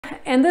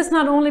and this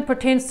not only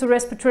pertains to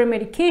respiratory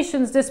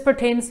medications, this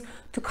pertains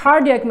to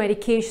cardiac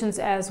medications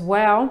as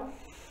well.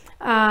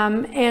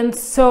 And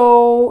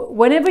so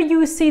whenever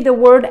you see the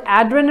word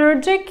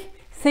adrenergic,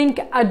 think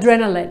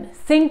adrenaline,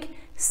 think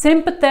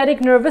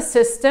sympathetic nervous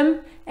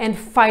system and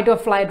fight or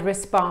flight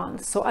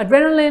response. So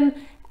adrenaline,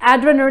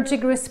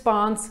 adrenergic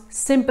response,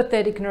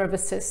 sympathetic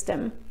nervous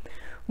system.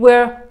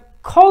 Where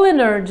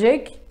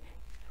cholinergic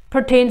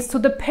pertains to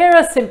the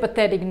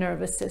parasympathetic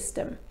nervous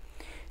system.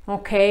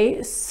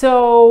 Okay,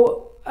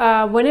 so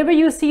whenever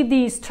you see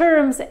these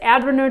terms,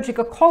 adrenergic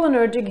or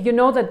cholinergic, you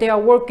know that they are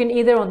working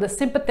either on the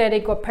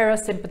sympathetic or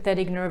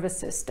parasympathetic nervous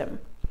system.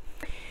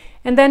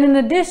 And then in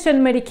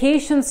addition,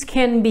 medications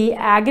can be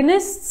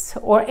agonists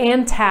or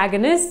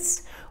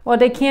antagonists, or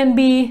they can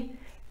be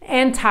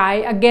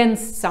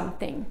against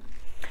something.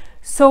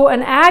 So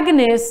an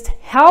agonist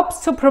helps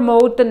to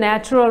promote the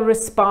natural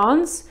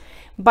response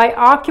by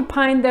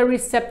occupying the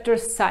receptor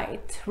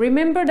site.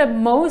 Remember that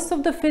most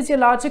of the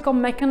physiological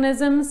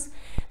mechanisms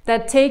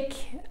that take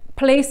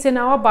place in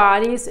our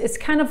bodies is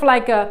kind of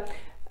like a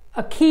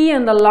key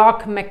and a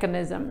lock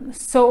mechanism.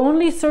 So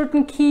only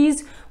certain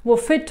keys will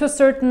fit to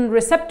certain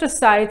receptor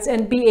sites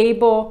and be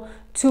able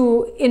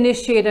to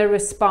initiate a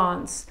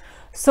response.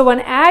 So an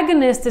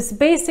agonist is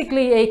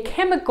basically a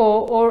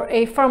chemical or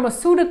a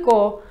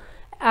pharmaceutical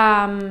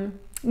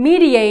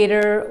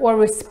mediator or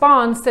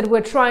response that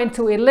we're trying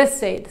to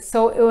elicit.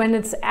 So when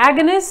it's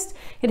agonist,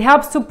 it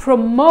helps to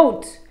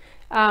promote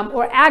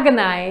or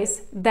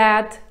agonize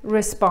that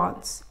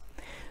response.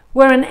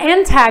 Where an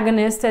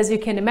antagonist, as you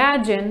can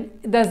imagine,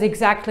 does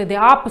exactly the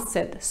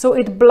opposite. So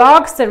it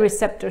blocks the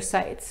receptor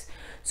sites.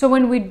 So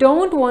when we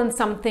don't want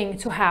something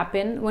to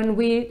happen, when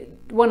we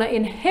want to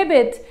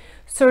inhibit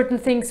certain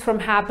things from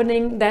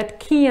happening, that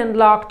key and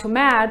lock to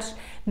match,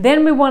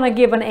 then we want to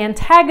give an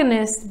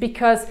antagonist,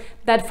 because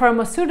that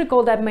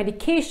pharmaceutical, that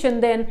medication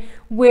then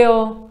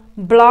will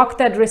block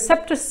that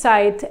receptor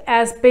site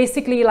as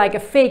basically like a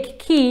fake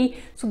key,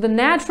 so the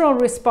natural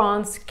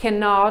response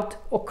cannot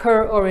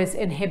occur or is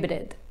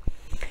inhibited.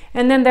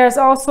 And then there's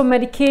also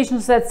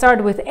medications that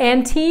start with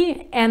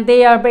anti, and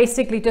they are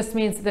basically just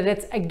means that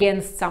it's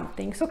against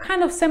something. So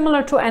kind of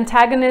similar to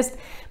antagonist,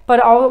 but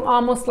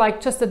almost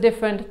like just a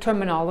different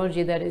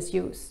terminology that is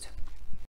used.